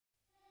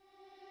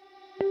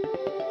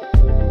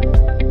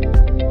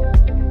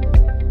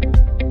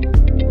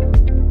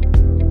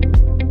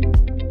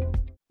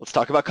Let's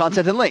talk about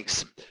content and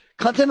links.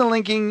 Content and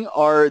linking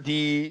are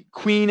the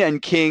queen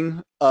and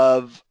king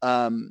of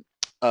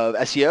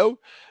SEO.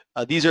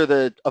 These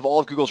are of all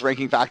of Google's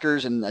ranking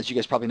factors, and as you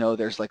guys probably know,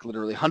 there's like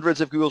literally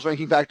hundreds of Google's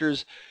ranking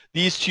factors.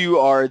 These two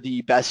are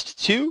the best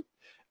two.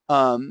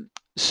 With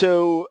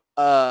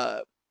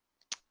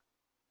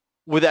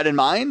that in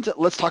mind,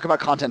 let's talk about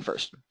content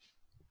first.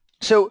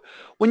 So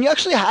when you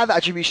actually have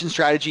attribution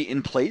strategy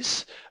in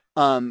place,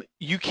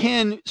 you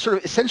can sort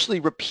of essentially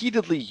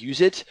repeatedly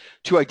use it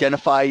to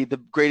identify the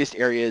greatest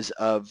areas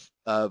of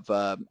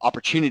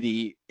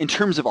opportunity in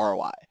terms of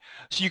ROI.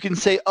 So you can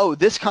say, oh,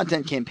 this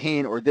content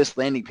campaign or this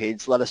landing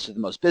page led us to the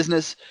most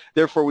business,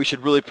 therefore we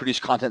should really produce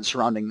content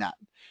surrounding that.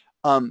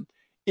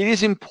 It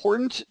is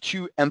important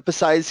to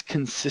emphasize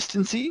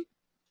consistency,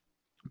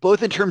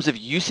 both in terms of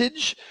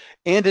usage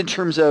and in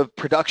terms of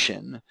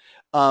production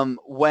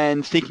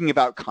when thinking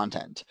about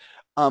content.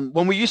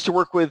 When we used to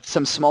work with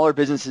some smaller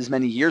businesses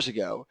many years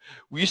ago,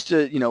 we used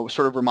to,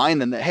 sort of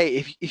remind them that,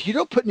 hey, if you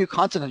don't put new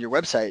content on your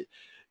website,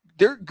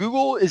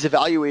 Google is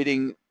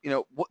evaluating,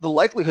 the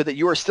likelihood that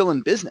you are still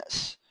in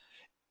business.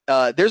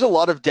 There's a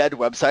lot of dead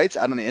websites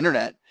out on the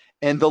internet,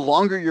 and the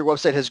longer your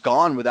website has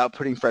gone without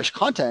putting fresh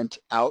content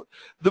out,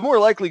 the more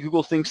likely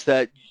Google thinks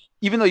that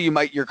even though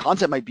your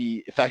content might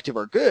be effective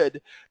or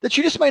good, that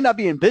you just might not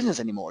be in business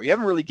anymore. You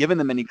haven't really given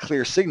them any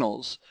clear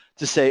signals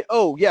to say,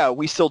 oh yeah,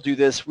 we still do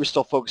this, we're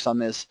still focused on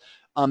this.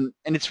 And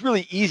it's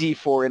really easy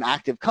for an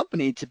active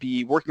company to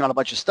be working on a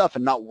bunch of stuff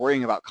and not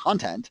worrying about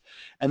content,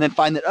 and then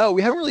find that, oh,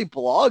 we haven't really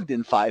blogged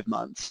in 5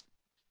 months.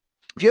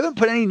 If you haven't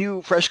put any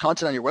new fresh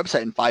content on your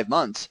website in 5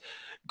 months,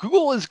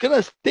 Google is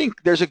going to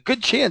think there's a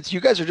good chance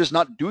you guys are just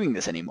not doing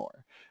this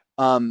anymore.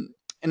 And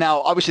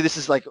now, obviously, this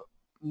is like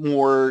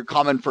more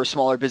common for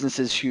smaller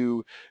businesses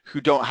who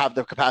don't have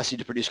the capacity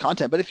to produce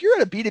content. But if you're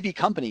at a B2B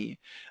company,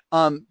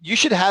 you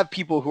should have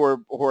people who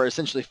are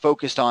essentially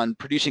focused on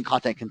producing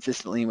content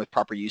consistently and with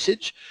proper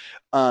usage.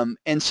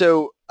 And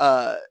so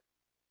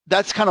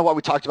that's kind of why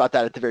we talked about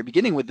that at the very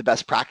beginning with the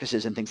best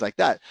practices and things like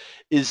that.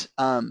 Is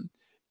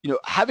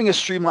having a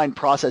streamlined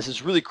process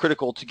is really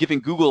critical to giving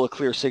Google a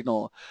clear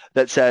signal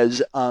that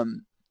says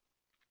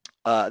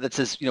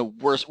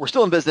we're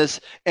still in business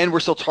and we're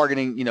still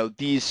targeting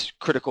these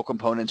critical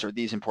components or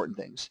these important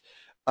things.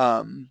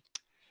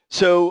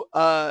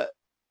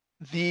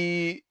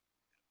 The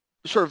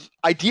sort of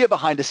idea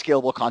behind a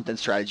scalable content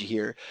strategy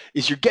here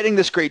is you're getting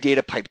this great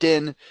data piped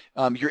in.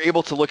 You're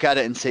able to look at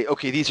it and say,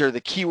 okay, these are the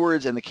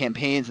keywords and the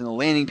campaigns and the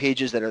landing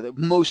pages that are the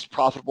most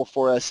profitable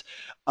for us.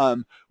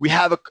 We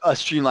have a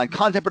streamlined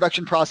content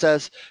production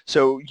process.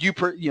 So you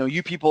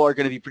people are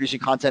going to be producing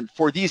content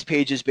for these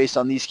pages based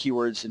on these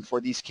keywords and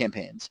for these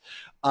campaigns.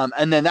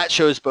 And then that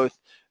shows both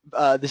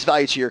this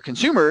value to your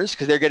consumers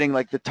because they're getting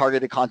like the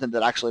targeted content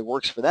that actually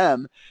works for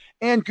them.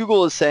 And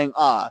Google is saying,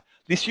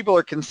 these people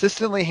are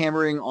consistently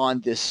hammering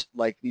on this,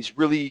 like these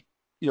really,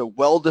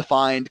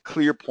 well-defined,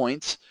 clear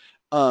points.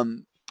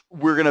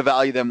 We're going to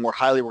value them more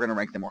highly. We're going to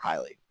rank them more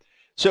highly.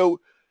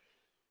 So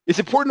it's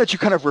important that you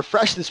kind of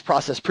refresh this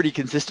process pretty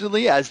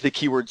consistently as the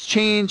keywords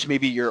change.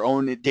 Maybe your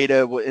own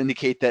data will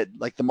indicate that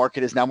like the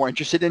market is now more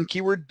interested in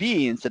keyword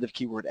B instead of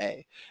keyword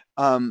A.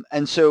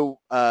 And so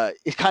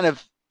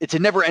it's a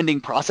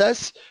never-ending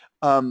process.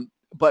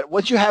 But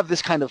once you have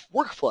this kind of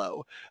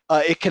workflow,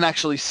 it can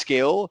actually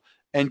scale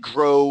and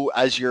grow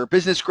as your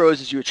business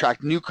grows, as you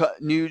attract new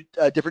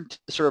different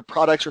sort of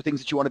products or things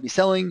that you want to be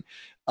selling,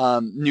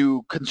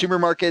 new consumer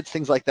markets,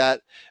 things like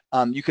that.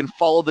 You can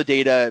follow the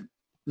data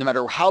no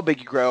matter how big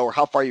you grow or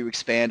how far you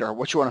expand or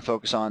what you want to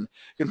focus on.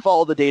 You can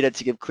follow the data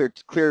to give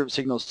clear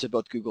signals to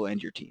both Google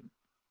and your team.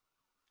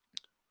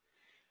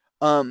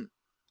 On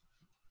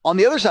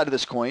the other side of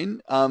this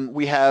coin,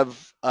 we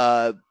have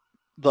our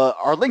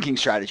linking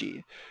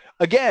strategy.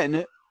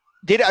 Again,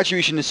 data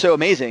attribution is so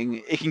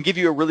amazing. It can give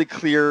you a really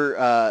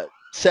clear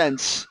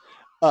sense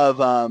of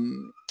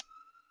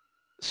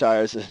sorry,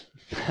 there's an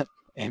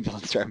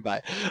ambulance driving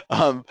by.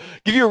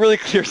 Give you a really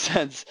clear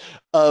sense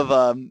of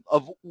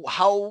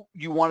how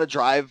you want to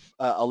drive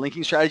a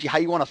linking strategy, how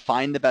you want to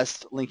find the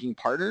best linking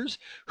partners,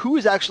 who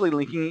is actually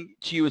linking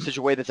to you in such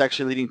a way that's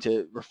actually leading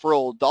to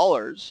referral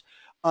dollars,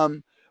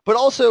 but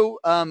also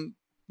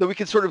that we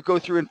can sort of go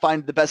through and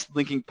find the best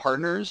linking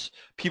partners,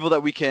 people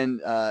that we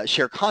can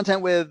share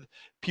content with,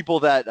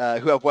 people that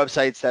who have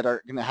websites that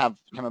are going to have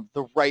kind of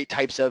the right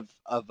types of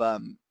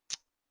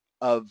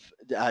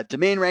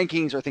domain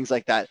rankings or things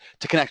like that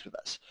to connect with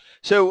us.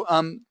 So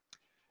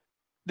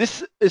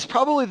this is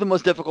probably the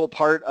most difficult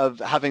part of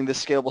having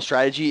this scalable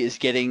strategy is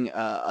getting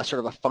a sort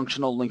of a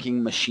functional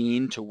linking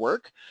machine to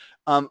work.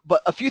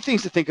 But a few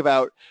things to think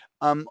about.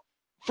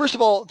 First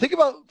of all, think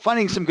about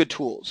finding some good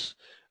tools.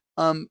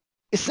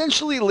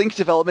 Essentially, link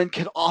development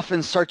can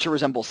often start to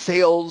resemble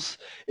sales.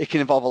 It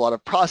can involve a lot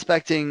of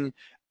prospecting.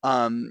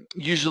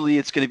 Usually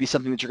it's going to be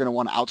something that you're going to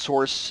want to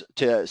outsource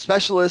to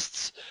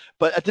specialists,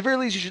 but at the very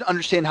least, you should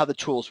understand how the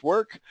tools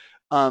work.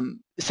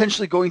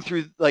 Essentially going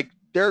through like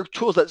there are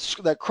tools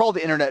that crawl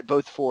the internet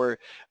both for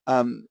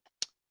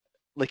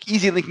like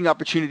easy linking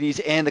opportunities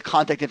and the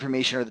contact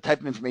information or the type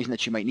of information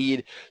that you might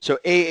need. So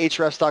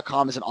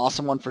ahrefs.com is an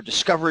awesome one for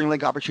discovering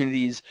link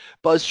opportunities.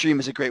 BuzzStream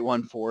is a great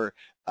one for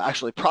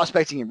actually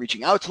prospecting and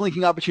reaching out to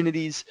linking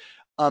opportunities.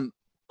 I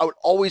would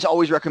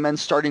always recommend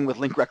starting with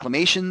link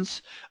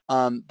reclamations,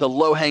 the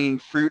low-hanging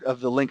fruit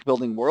of the link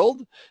building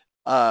world,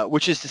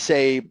 which is to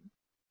say,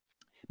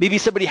 maybe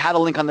somebody had a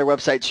link on their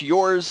website to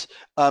yours,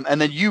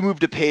 and then you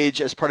moved a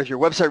page as part of your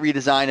website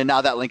redesign, and now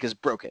that link is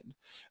broken.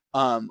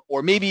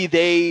 Or maybe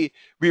they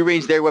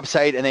rearranged their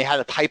website and they had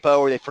a typo,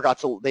 or they forgot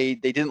to, they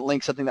didn't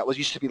link something that was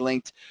used to be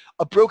linked.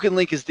 A broken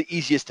link is the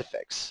easiest to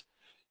fix.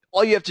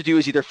 All you have to do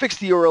is either fix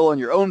the URL on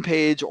your own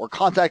page or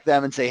contact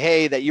them and say,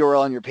 hey, that URL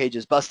on your page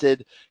is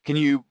busted. Can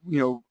you,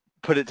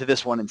 put it to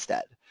this one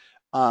instead?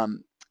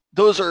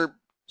 Those are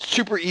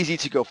super easy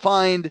to go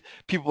find.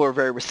 People are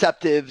very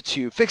receptive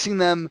to fixing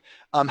them.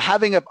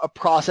 Having a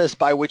process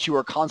by which you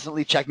are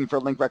constantly checking for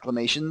link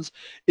reclamations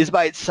is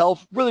by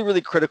itself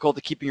really critical to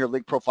keeping your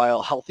link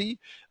profile healthy.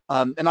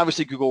 And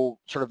obviously Google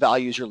sort of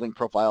values your link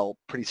profile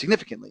pretty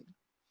significantly.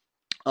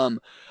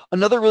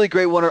 Another really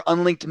great one are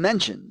unlinked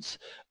mentions.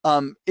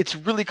 It's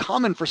really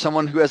common for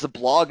someone who has a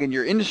blog in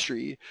your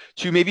industry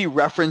to maybe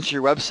reference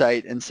your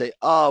website and say,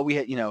 oh, we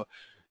had,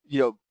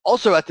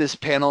 also at this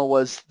panel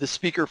was the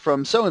speaker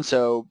from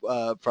so-and-so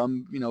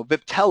from,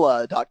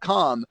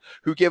 Viptela.com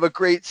who gave a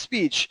great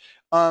speech.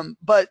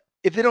 But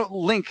if they don't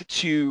link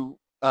to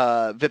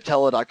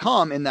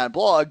Viptela.com in that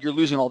blog, you're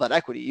losing all that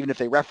equity, even if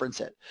they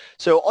reference it.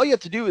 So all you have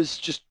to do is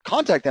just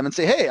contact them and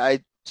say, hey, I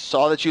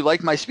saw that you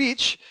liked my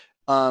speech,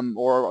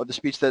 or the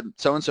speech that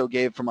so-and-so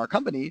gave from our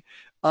company.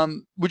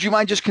 Would you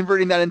mind just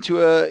converting that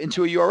into a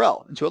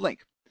URL, into a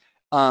link?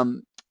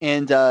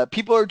 And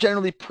people are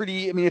generally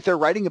pretty, if they're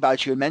writing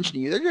about you and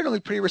mentioning you, they're generally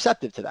pretty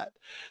receptive to that.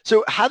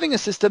 So having a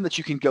system that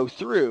you can go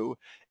through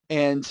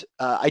and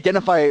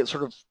identify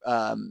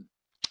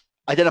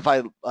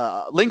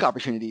link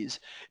opportunities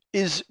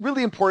is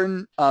really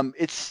important.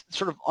 It's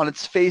sort of on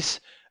its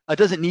face. It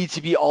doesn't need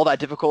to be all that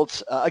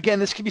difficult. Again,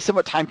 this can be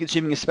somewhat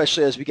time-consuming,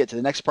 especially as we get to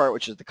the next part,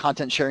 which is the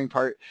content sharing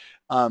part.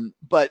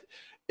 But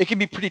it can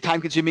be pretty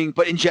time-consuming.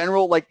 But in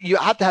general, like, you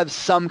have to have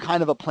some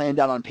kind of a plan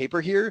down on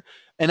paper here,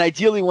 and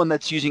ideally one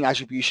that's using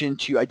attribution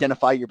to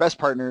identify your best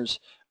partners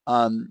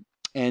and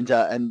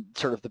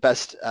sort of the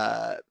best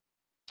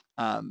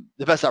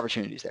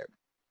opportunities there.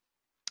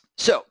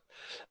 So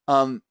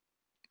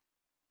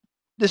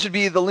this would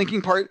be the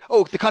linking part.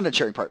 Oh, the content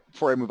sharing part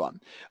before I move on.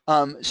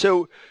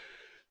 So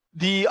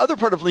the other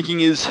part of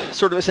linking is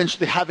sort of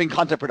essentially having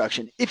content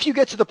production. If you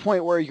get to the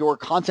point where your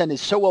content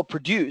is so well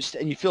produced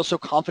and you feel so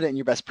confident in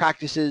your best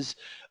practices,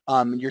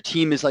 your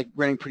team is like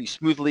running pretty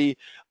smoothly,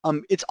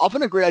 it's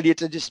often a great idea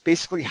to just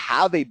basically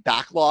have a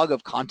backlog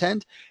of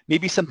content,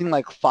 maybe something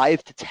like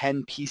 5 to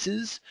 10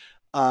 pieces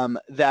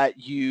that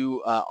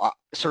you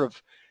sort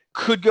of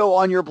could go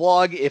on your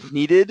blog if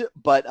needed,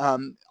 but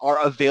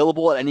are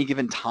available at any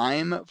given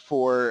time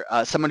for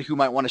someone who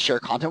might want to share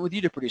content with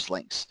you to produce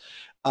links.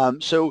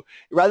 So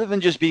rather than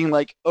just being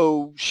like,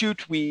 oh,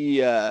 shoot,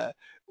 we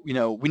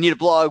need a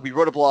blog, we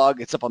wrote a blog,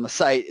 it's up on the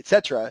site,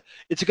 etc.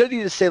 It's a good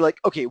idea to say, like,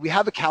 okay, we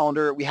have a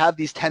calendar, we have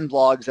these 10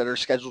 blogs that are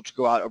scheduled to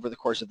go out over the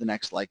course of the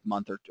next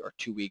month or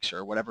 2 weeks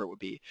or whatever it would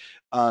be.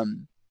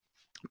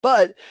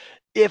 But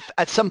if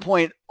at some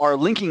point our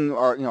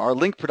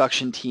link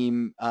production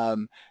team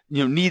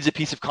needs a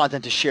piece of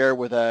content to share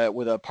with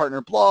a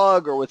partner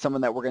blog or with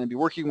someone that we're going to be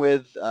working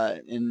with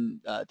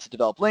to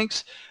develop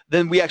links,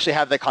 then we actually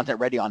have that content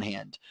ready on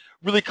hand.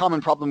 Really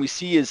common problem we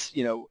see is,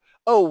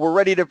 oh, we're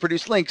ready to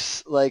produce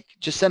links, like,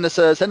 just send us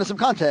some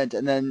content,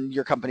 and then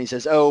your company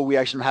says, oh, we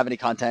actually don't have any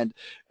content,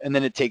 and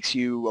then it takes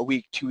you a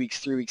week, 2 weeks,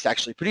 3 weeks to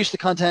actually produce the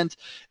content,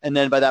 and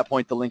then by that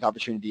point the link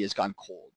opportunity has gone cold.